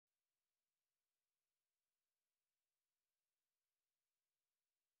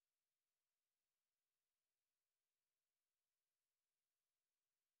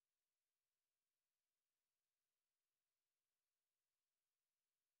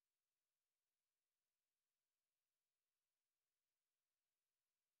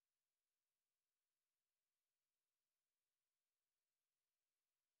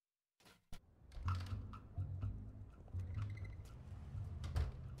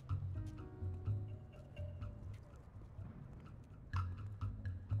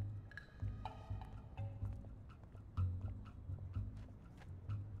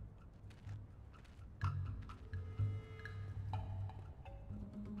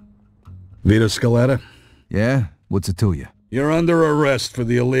Vito Scaletta? Yeah? What's it to you? You're under arrest for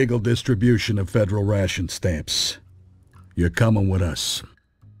the illegal distribution of federal ration stamps. You're coming with us.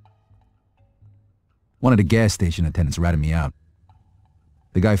 One of the gas station attendants ratted me out.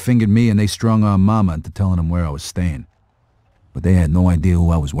 The guy fingered me and they strung on Mama into telling him where I was staying. But they had no idea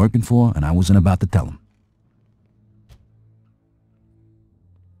who I was working for, and I wasn't about to tell them.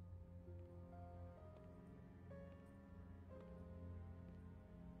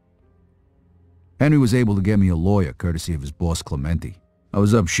 Henry was able to get me a lawyer, courtesy of his boss Clementi. I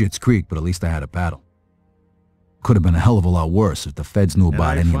was up Schitt's Creek, but at least I had a paddle. Could have been a hell of a lot worse if the feds knew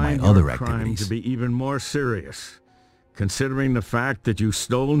about any of my other activities. To be even more serious, considering the fact that you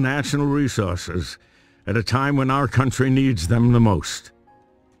stole national resources at a time when our country needs them the most.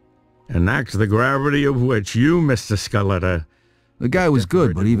 An act the gravity of which you, Mr. Scaletta... The guy was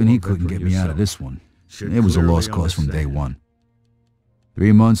good, but even he couldn't get me out of this one. It was a lost cause from day one.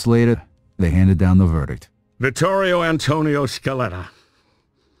 3 months later, they handed down the verdict. Vittorio Antonio Scaletta,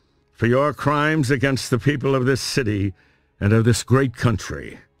 for your crimes against the people of this city and of this great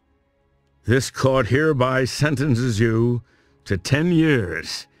country, this court hereby sentences you to 10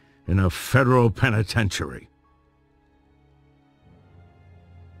 years in a federal penitentiary.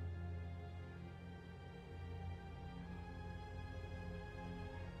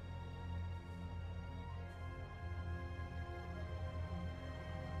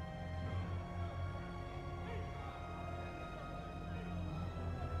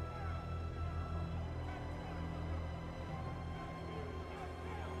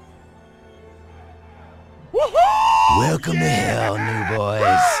 Welcome to hell, new boys.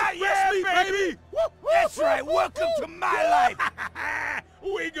 Yes, me, baby! That's right, welcome to my life!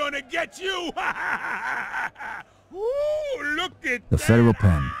 We're gonna get you! Ooh, look at The federal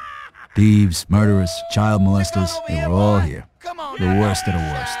pen. Thieves, murderers, child molesters, they were all here. The worst of the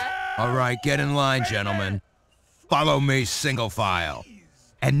worst. All right, get in line, gentlemen. Follow me single file.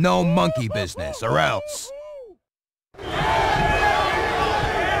 And no monkey business, or else.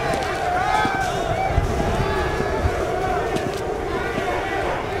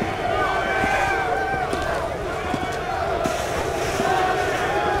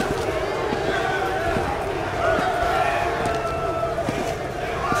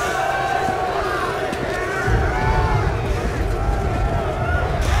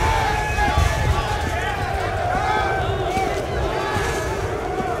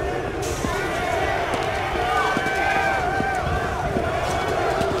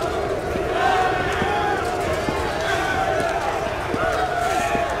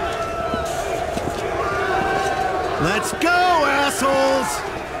 Let's go,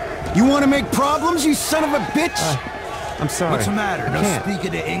 assholes! You want to make problems, you son of a bitch? I'm sorry. What's the matter? No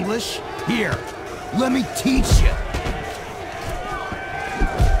speaking to English? Here, let me teach you.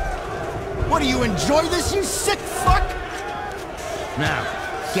 What, do you enjoy this, you sick fuck? Now,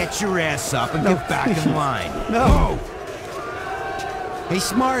 get your ass up and get back in line. No. Hey,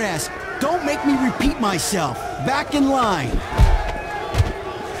 smartass, don't make me repeat myself. Back in line.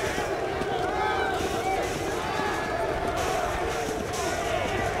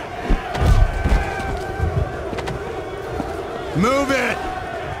 Move it!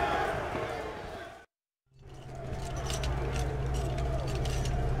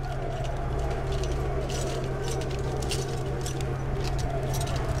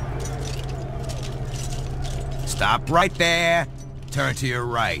 Stop right there. Turn to your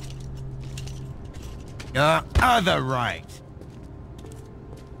right. Your other right.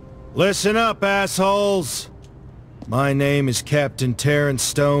 Listen up, assholes. My name is Captain Terrence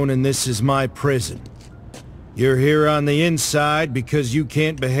Stone, and this is my prison. You're here on the inside because you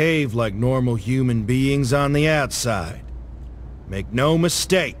can't behave like normal human beings on the outside. Make no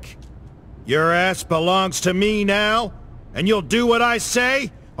mistake. Your ass belongs to me now, and you'll do what I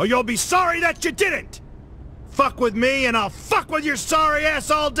say, or you'll be sorry that you didn't! Fuck with me, and I'll fuck with your sorry ass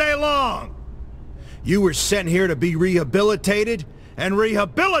all day long! You were sent here to be rehabilitated, and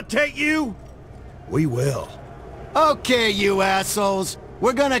rehabilitate you, we will. Okay, you assholes.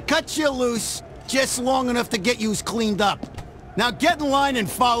 We're gonna cut you loose. Just long enough to get yous cleaned up. Now get in line and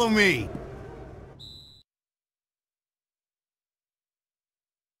follow me.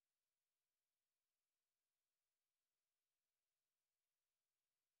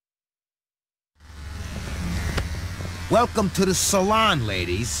 Welcome to the salon,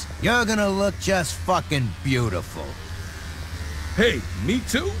 ladies. You're gonna look just fucking beautiful. Hey, me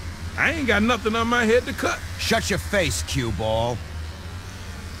too? I ain't got nothing on my head to cut. Shut your face, cue ball.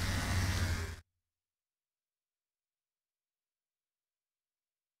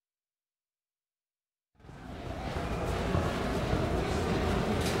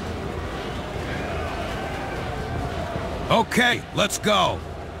 Okay, let's go.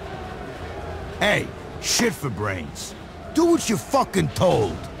 Hey, shit for brains. Do what you're fucking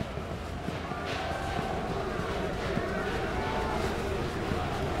told.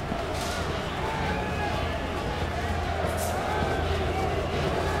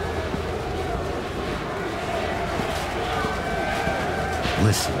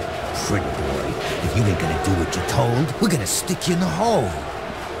 Listen, pretty boy, if you ain't gonna do what you're told, we're gonna stick you in the hole.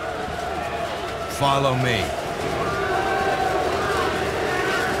 Follow me.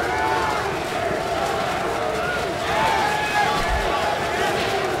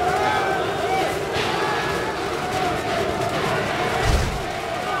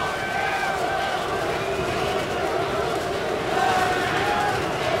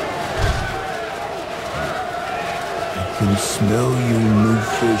 I can smell you, new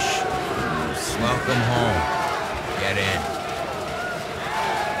fish. Welcome home. Get in.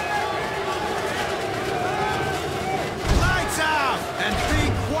 Lights out! And be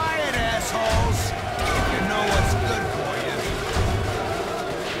quiet, assholes! You know what's good for you.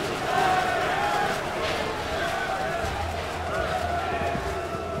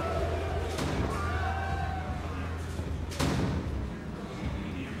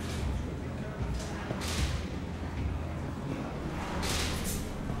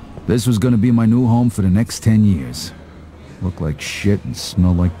 This was gonna be my new home for the next 10 years. Looked like shit and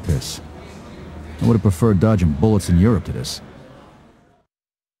smelled like piss. I would have preferred dodging bullets in Europe to this.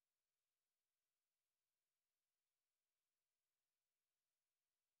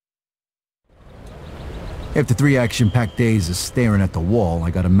 After 3 action-packed days of staring at the wall, I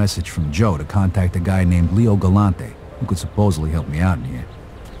got a message from Joe to contact a guy named Leo Galante, who could supposedly help me out in here.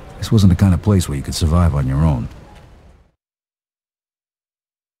 This wasn't the kind of place where you could survive on your own.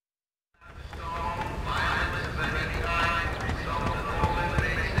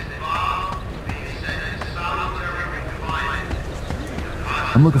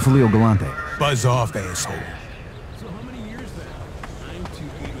 I'm looking for Leo Galante. Buzz off, asshole.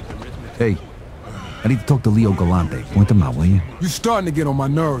 Hey, I need to talk to Leo Galante. Point him out, will you? You're starting to get on my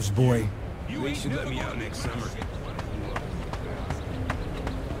nerves, boy. They should let me out next summer.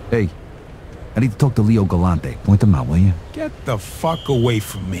 Hey, I need to talk to Leo Galante. Point him out, will you? Get the fuck away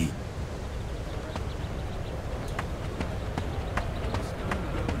from me.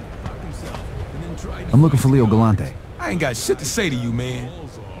 I'm looking for Leo Galante. I ain't got shit to say to you, man.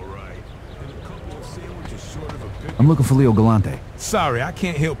 I'm looking for Leo Galante. Sorry, I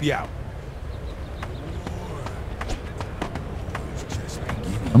can't help you out.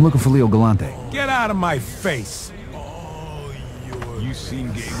 I'm looking for Leo Galante. Get out of my face. You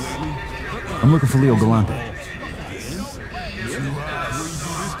seen Gay lately? I'm looking for Leo Galante.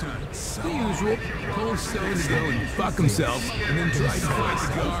 The usual. Cold Stone to go and fuck himself, and then try to fight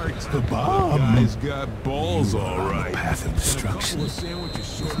the guards. The bomb. Guy's got balls, all right. Path of destruction.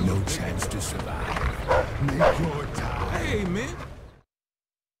 With no chance to survive. Make your time. Hey, man.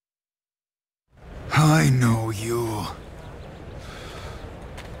 I know you.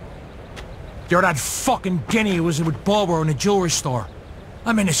 You're that fucking Guinea who was with Barbara in the jewelry store.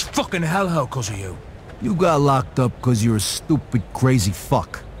 I'm in this fucking hellhole because of you. You got locked up because you're a stupid, crazy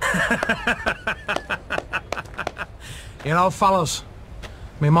fuck. You know, fellas,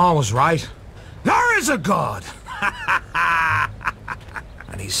 my mom was right. There is a God!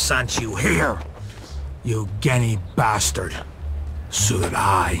 And he sent you here, you Guinea bastard, so that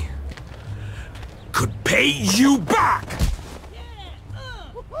I could pay you back!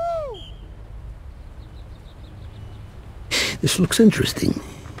 This looks interesting.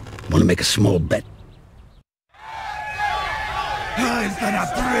 Want to make a small bet? I'm gonna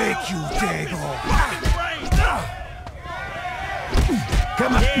break you, Dago.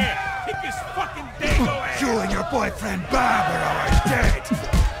 Come on. Yeah, kick his fucking Dago ass. You and your boyfriend Barbara are dead.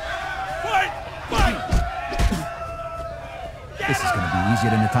 Fight! This is gonna be easier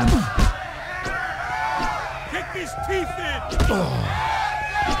than the time. Kick his teeth in!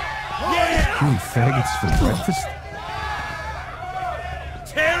 Yeah! You eat faggots for breakfast?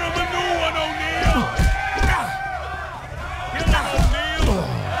 Tear him a new one, O'Neal! Get him, O'Neal!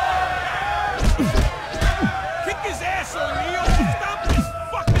 Kick his ass, O'Neal! Stop his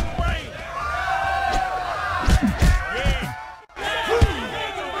fucking brain! Yeah!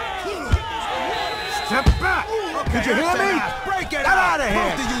 Step back! Did you hear me? Break it! Get out of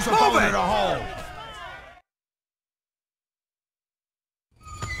here! Both of yous are going to the hole.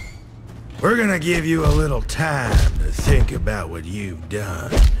 We're gonna give you a little time to think about what you've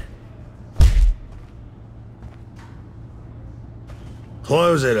done.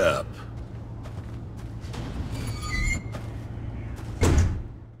 Close it up.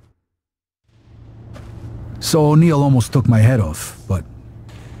 So O'Neill almost took my head off, but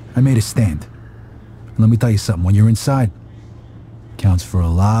I made a stand. And let me tell you something, when you're inside, counts for a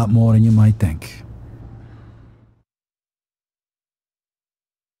lot more than you might think.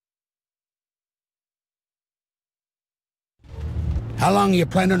 How long are you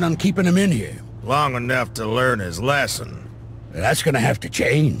planning on keeping him in here? Long enough to learn his lesson. That's gonna have to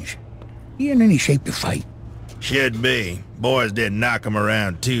change. He in any shape to fight? Should be. Boys didn't knock him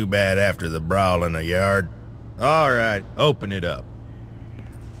around too bad after the brawl in the yard. All right, open it up.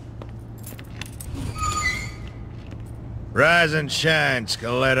 Rise and shine,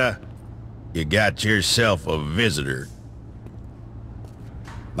 Scaletta. You got yourself a visitor.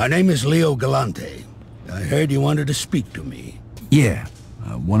 My name is Leo Galante. I heard you wanted to speak to me. Yeah.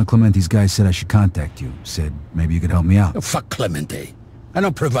 One of Clemente's guys said I should contact you. Said maybe you could help me out. Oh, fuck Clemente. I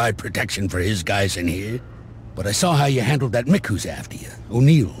don't provide protection for his guys in here. But I saw how you handled that Mick who's after you,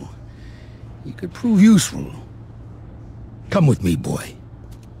 O'Neill. He could prove useful. Come with me, boy.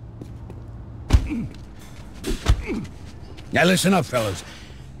 Now listen up, fellas.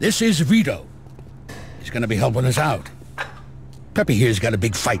 This is Vito. He's gonna be helping us out. Peppy here's got a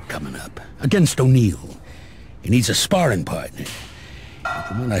big fight coming up, against O'Neill. He needs a sparring partner. And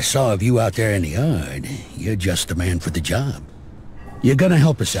from what I saw of you out there in the yard, you're just the man for the job. You're gonna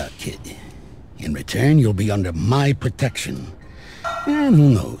help us out, kid. In return, you'll be under my protection. And who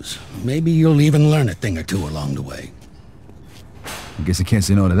knows, maybe you'll even learn a thing or two along the way. I guess I can't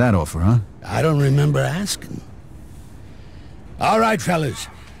say no to that offer, huh? I don't remember asking. All right, fellas,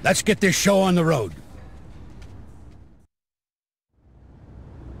 let's get this show on the road.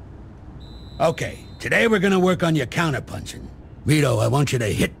 Okay, today we're gonna work on your counterpunching. Vito, I want you to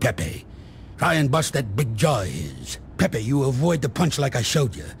hit Pepe. Try and bust that big jaw of his. Pepe, you avoid the punch like I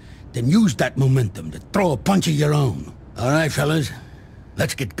showed you. Then use that momentum to throw a punch of your own. All right, fellas,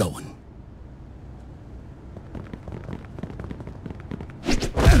 let's get going.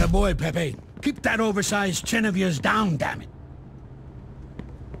 Attaboy, Pepe. Keep that oversized chin of yours down, damn it.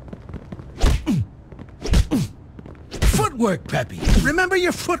 Footwork, Pepe. Remember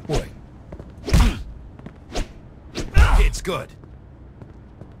your footwork. It's good.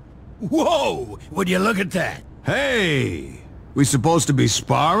 Whoa! Would you look at that? Hey! We supposed to be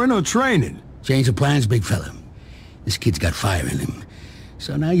sparring or training? Change of plans, big fella. This kid's got fire in him.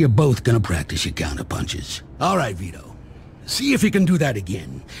 So now you're both gonna practice your counterpunches. All right, Vito. See if you can do that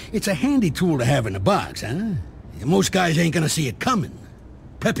again. It's a handy tool to have in the box, huh? Most guys ain't gonna see it coming.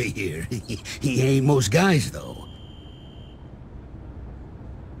 Pepe here, he ain't most guys, though.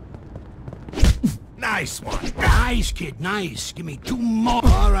 Nice one. Nice, kid, nice. Give me 2 more.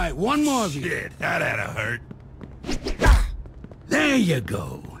 All right, 1 more, Vito. Shit, that had to hurt. There you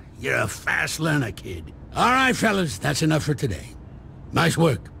go. You're a fast learner, kid. All right, fellas, that's enough for today. Nice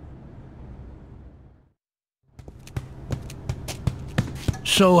work.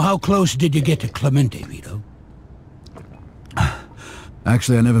 So how close did you get to Clemente, Vito?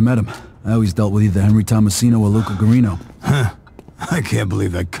 Actually, I never met him. I always dealt with either Henry Tomasino or Luca Guarino. Huh. I can't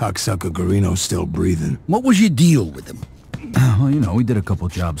believe that cocksucker Guarino's still breathing. What was your deal with him? Well, you know, we did a couple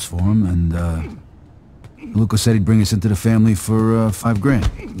jobs for him, and, Luca said he'd bring us into the family for,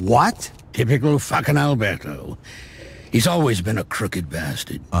 $5,000. What? Typical fucking Alberto. He's always been a crooked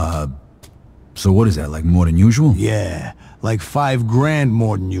bastard. So what is that, like more than usual? Yeah, like $5,000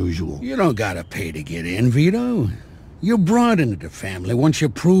 more than usual. You don't gotta pay to get in, Vito. You're brought into the family once you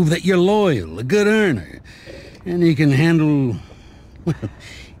prove that you're loyal, a good earner. And you can handle, well,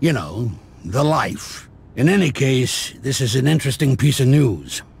 you know, the life. In any case, this is an interesting piece of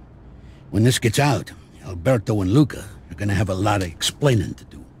news. When this gets out, Alberto and Luca are gonna have a lot of explaining to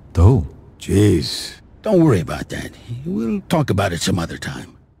do. To who? Jeez. Don't worry about that. We'll talk about it some other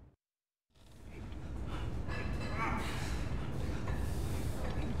time.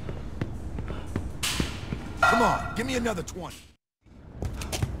 Come on, give me another 20.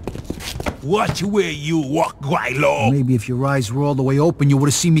 Watch where you walk, Guaylo. Maybe if your eyes were all the way open, you would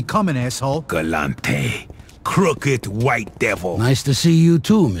have seen me coming, asshole. Galante. Crooked white devil. Nice to see you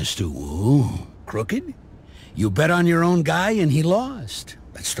too, Mr. Wu. Crooked? You bet on your own guy and he lost.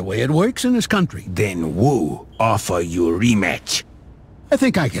 That's the way it works in this country. Then Wu offer you a rematch. I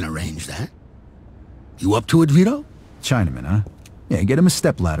think I can arrange that. You up to it, Vito? Chinaman, huh? Yeah, get him a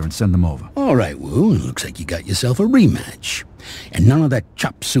stepladder and send him over. All right, Wu. Looks like you got yourself a rematch. And none of that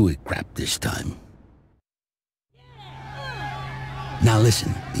chop suey crap this time. Now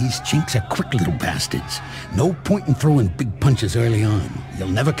listen, these chinks are quick little bastards. No point in throwing big punches early on. You'll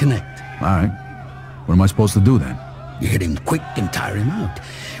never connect. All right. What am I supposed to do then? You hit him quick and tire him out.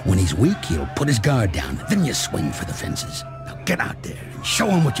 When he's weak, he'll put his guard down. Then you swing for the fences. Now get out there and show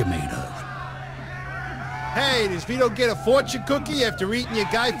him what you're made of. Hey, does Vito get a fortune cookie after eating your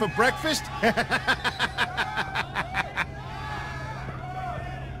guy for breakfast?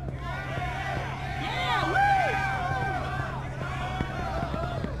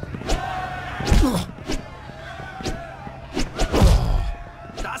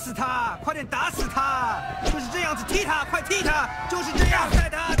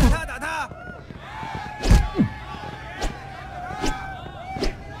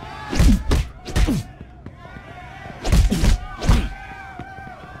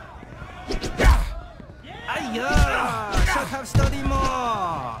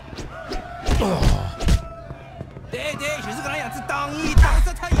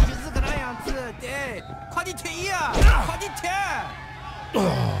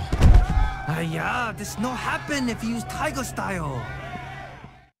 This not happen if you use tiger style.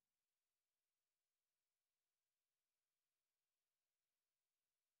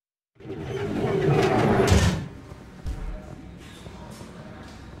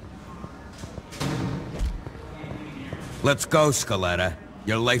 Let's go, Scaletta.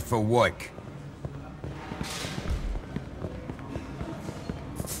 You're late for work.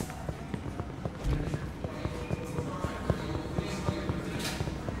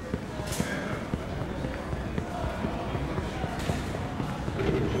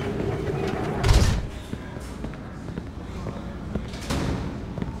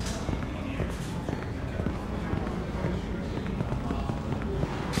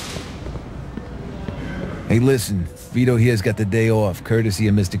 Hey, listen. Vito here's got the day off, courtesy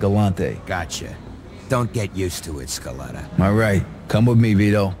of Mr. Galante. Gotcha. Don't get used to it, Scaletta. All right. Come with me,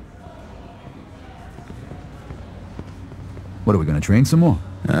 Vito. What, are we gonna train some more?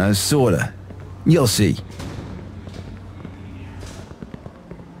 Sorta. You'll see.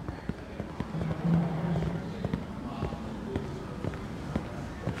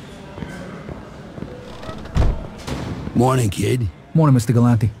 Morning, kid. Morning, Mr.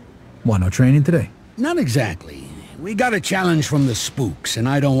 Galante. What, no training today? Not exactly. We got a challenge from the spooks, and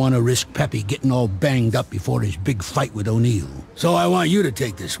I don't want to risk Peppy getting all banged up before his big fight with O'Neill. So I want you to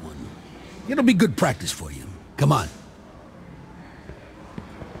take this one. It'll be good practice for you. Come on.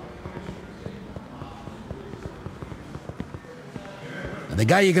 Now, the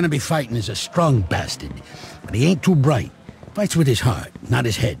guy you're gonna be fighting is a strong bastard, but he ain't too bright. Fights with his heart, not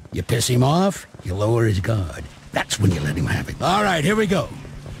his head. You piss him off, you lower his guard. That's when you let him have it. All right, here we go.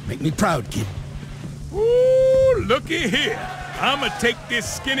 Make me proud, kid. Ooh, looky here. I'ma take this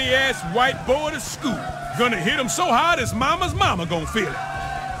skinny-ass white boy to school. Gonna hit him so hard his mama's mama gonna feel it.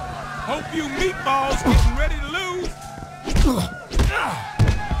 Hope you meatballs getting ready to lose.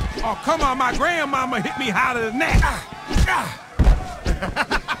 Oh, come on, my grandmama hit me harder than that.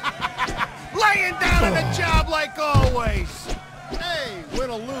 Laying down on the job like always. Hey, win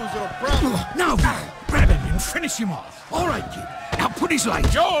or lose, it'll probably... Now, grab him and finish him off. All right, kid. Now put his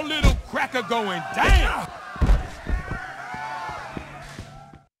light. Your little cracker going down.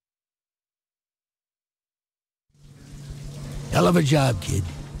 Hell of a job, kid.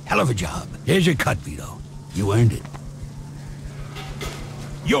 Hell of a job. Here's your cut, Vito. You earned it.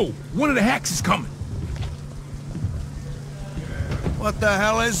 Yo, one of the hacks is coming. What the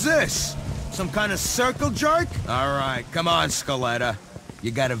hell is this? Some kind of circle jerk? All right, come on, Scaletta.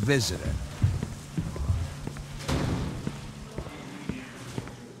 You got a visitor.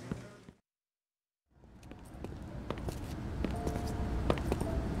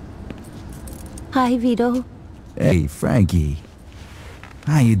 Hi, Vito. Hey, Frankie.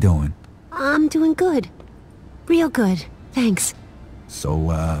 How you doing? I'm doing good. Real good, thanks. So,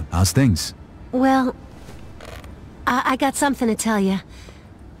 how's things? Well, I got something to tell you.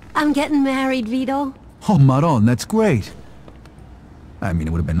 I'm getting married, Vito. Oh, Maron, that's great. I mean,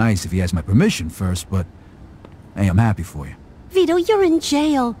 it would have been nice if he asked my permission first, but... Hey, I'm happy for you. Vito, you're in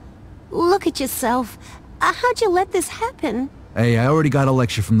jail. Look at yourself. How'd you let this happen? Hey, I already got a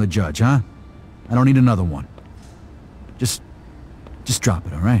lecture from the judge, huh? I don't need another one. Just drop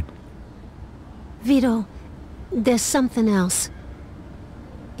it, all right? Vito, there's something else.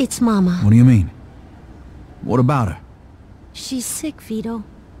 It's Mama. What do you mean? What about her? She's sick, Vito.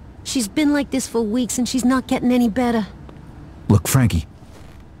 She's been like this for weeks and she's not getting any better. Look, Frankie.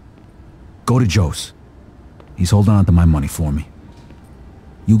 Go to Joe's. He's holding on to my money for me.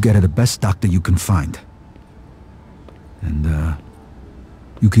 You get her the best doctor you can find. And,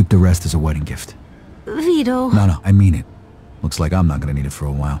 you keep the rest as a wedding gift. Vito... No, I mean it. Looks like I'm not gonna need it for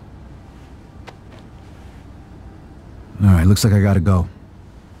a while. Alright, looks like I gotta go.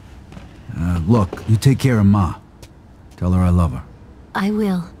 Look, you take care of Ma. Tell her I love her. I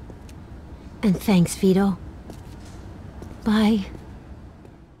will. And thanks, Vito. Bye.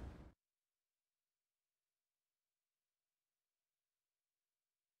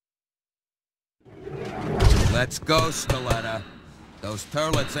 Let's go, Scaletta. Those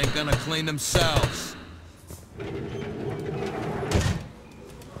turlets ain't gonna clean themselves.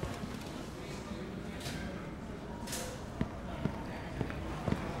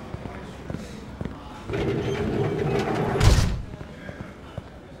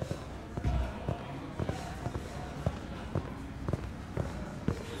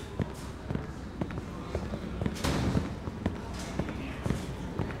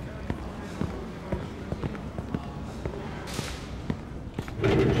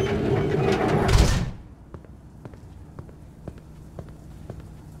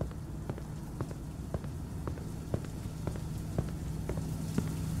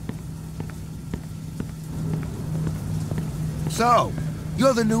 So,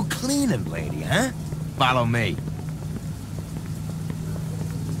 you're the new cleaning lady, huh? Follow me.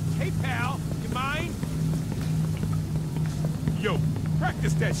 Hey, pal, you mind? Yo,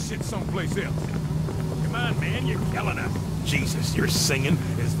 practice that shit someplace else. Come on, man, you're killing us. Jesus, your singing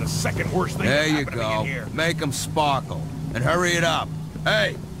is the second worst thing There that's you happened to me go. in here. Make them sparkle. And hurry it up.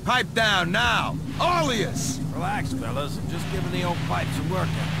 Hey, pipe down now. All of yous. Relax, fellas. I'm just giving the old pipes a workout.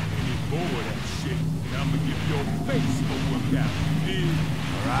 You're bored of that shit. Now I'm gonna give your face a workout.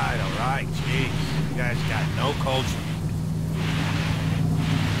 All right. Jeez, you guys got no culture.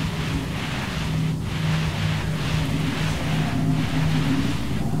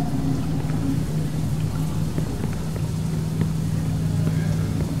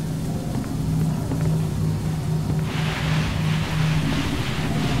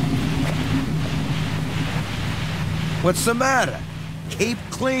 What's the matter? Keep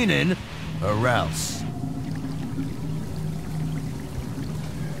cleaning, or else.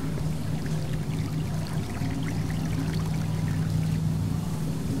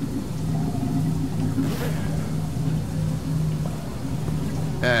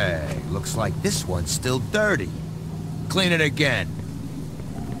 Hey, looks like this one's still dirty. Clean it again.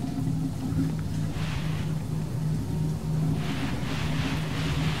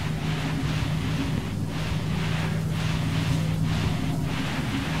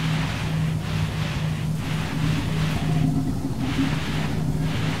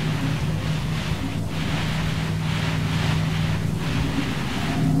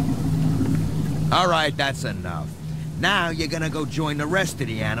 All right, that's enough. Now you're gonna go join the rest of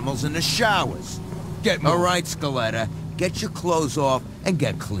the animals in the showers. Get moving. All right, Scaletta, get your clothes off and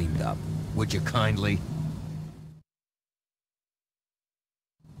get cleaned up. Would you kindly?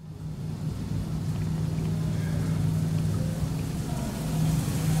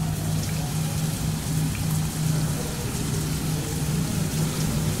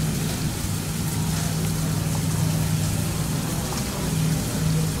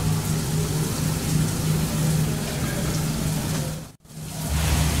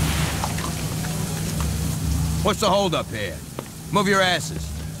 What's the holdup here? Move your asses.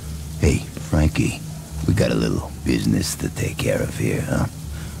 Hey, Frankie, we got a little business to take care of here, huh?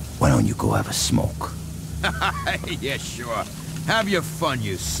 Why don't you go have a smoke? Yeah, sure. Have your fun,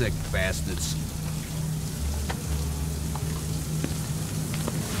 you sick bastards.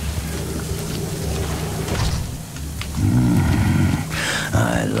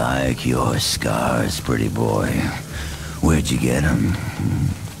 I like your scars, pretty boy. Where'd you get them?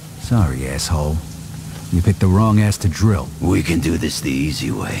 Sorry, asshole. You picked the wrong ass to drill. We can do this the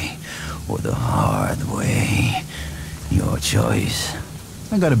easy way, or the hard way. Your choice.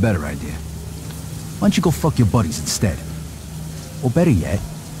 I got a better idea. Why don't you go fuck your buddies instead? Or better yet,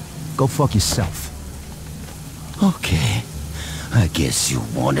 go fuck yourself. Okay. I guess you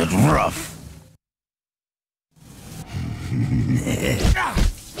want it rough.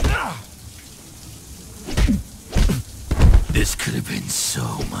 This could have been so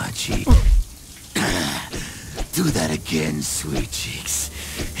much easier. Do that again, sweet cheeks.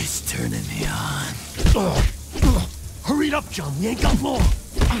 It's turning me on. Hurry it up, John. We ain't got long.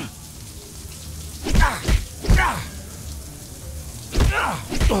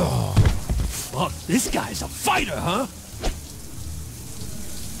 Oh, fuck. This guy's a fighter, huh?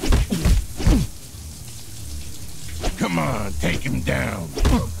 Come on, take him down.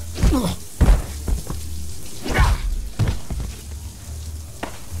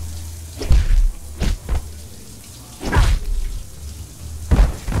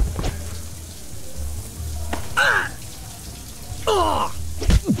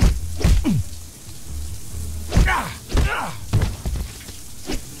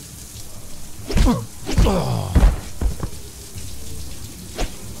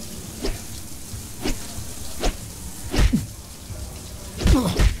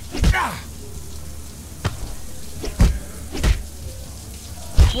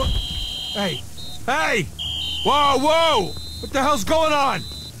 Hey! Hey! Whoa, whoa! What the hell's going on?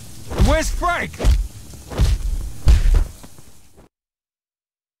 And where's Frank?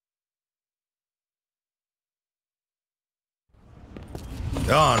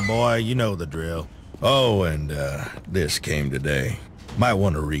 Go on, boy, you know the drill. Oh, and, this came today. Might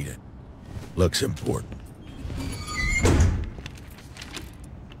want to read it. Looks important.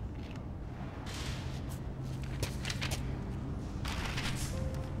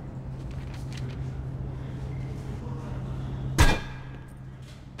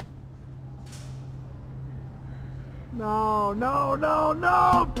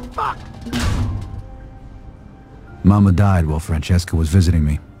 No! Fuck! Mama died while Francesca was visiting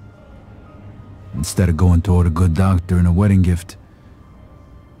me. Instead of going toward a good doctor and a wedding gift,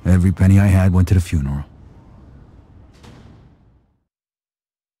 every penny I had went to the funeral.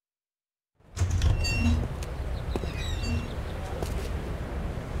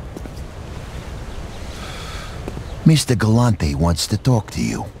 Mr. Galante wants to talk to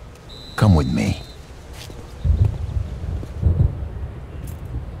you. Come with me.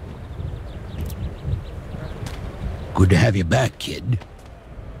 Good to have you back, kid.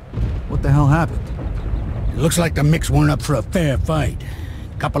 What the hell happened? It looks like the Micks weren't up for a fair fight.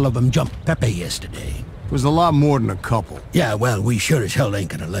 A couple of them jumped Pepe yesterday. It was a lot more than a couple. Yeah, well, we sure as hell ain't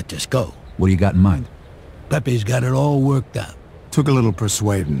gonna let this go. What do you got in mind? Pepe's got it all worked out. Took a little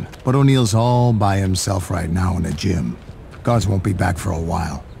persuading, but O'Neill's all by himself right now in the gym. Guards won't be back for a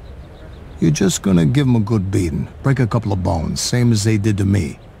while. You're just gonna give him a good beating. Break a couple of bones, same as they did to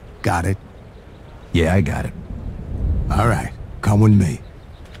me. Got it? Yeah, I got it. All right, come with me.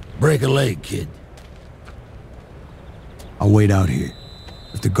 Break a leg, kid. I'll wait out here.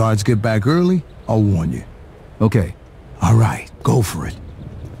 If the guards get back early, I'll warn you. Okay. All right, go for it.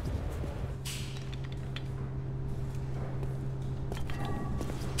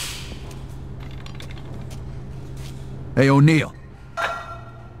 Hey, O'Neill.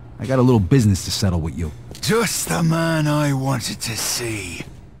 I got a little business to settle with you. Just the man I wanted to see.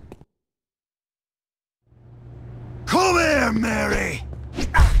 Come here, Mary!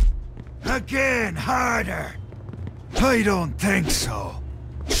 Again, harder. I don't think so.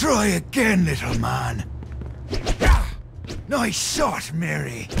 Try again, little man. Nice shot,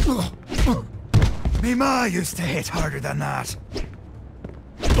 Mary. Me ma used to hit harder than that.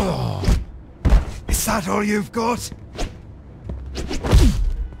 Is that all you've got?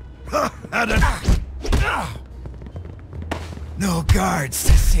 No guards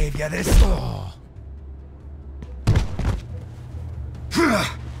to save you this.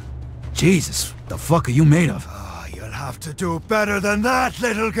 Jesus, the fuck are you made of? Oh, you'll have to do better than that,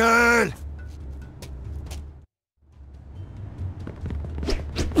 little girl.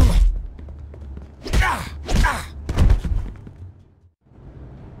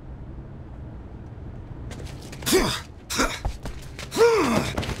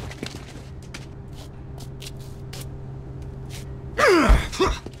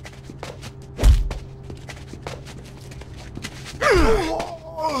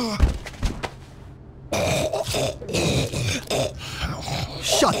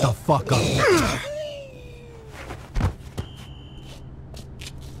 Shut the fuck up.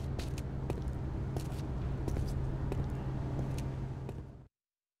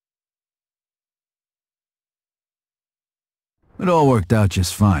 It all worked out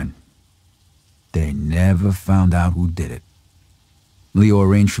just fine. They never found out who did it. Leo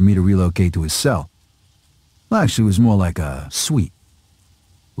arranged for me to relocate to his cell. Well, actually, it was more like a suite.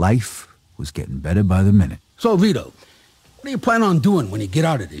 Life was getting better by the minute. So, Vito, what do you plan on doing when you get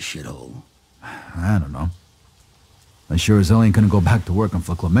out of this shithole? I don't know. I sure as hell ain't gonna go back to working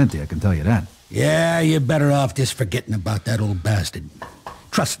for Clemente, I can tell you that. Yeah, you're better off just forgetting about that old bastard.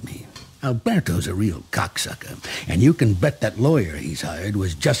 Trust me, Alberto's a real cocksucker, and you can bet that lawyer he's hired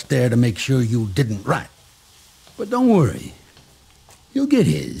was just there to make sure you didn't rat. But don't worry. You'll get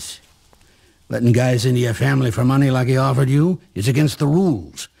his. Letting guys into your family for money like he offered you is against the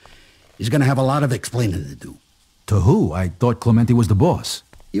rules. He's gonna have a lot of explaining to do. To who? I thought Clemente was the boss.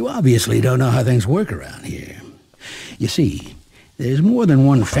 You obviously don't know how things work around here. You see, there's more than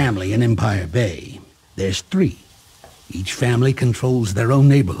one family in Empire Bay. There's 3. Each family controls their own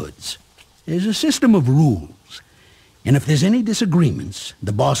neighborhoods. There's a system of rules. And if there's any disagreements,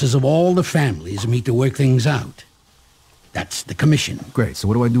 the bosses of all the families meet to work things out. That's the commission. Great, so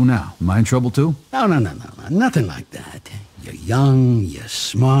what do I do now? Am I in trouble too? No, nothing like that. You're young, you're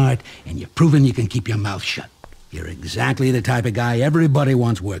smart, and you're proven you can keep your mouth shut. You're exactly the type of guy everybody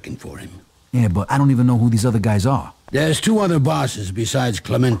wants working for him. Yeah, but I don't even know who these other guys are. There's 2 other bosses besides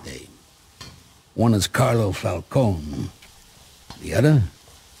Clemente. One is Carlo Falcone. The other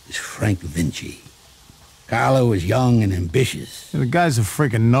is Frank Vinci. Carlo is young and ambitious. The guy's a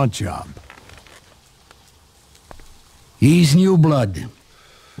freaking nut job. He's new blood,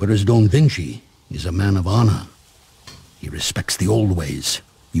 whereas Don Vinci is a man of honor. He respects the old ways.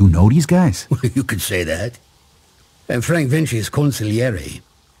 You know these guys? You could say that. And Frank Vinci is consigliere.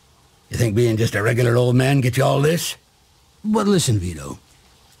 You think being just a regular old man gets you all this? But listen, Vito.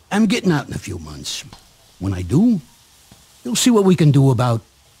 I'm getting out in a few months. When I do, you'll see what we can do about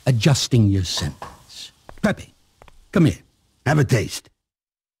adjusting your sentence. Pepe, come here. Have a taste.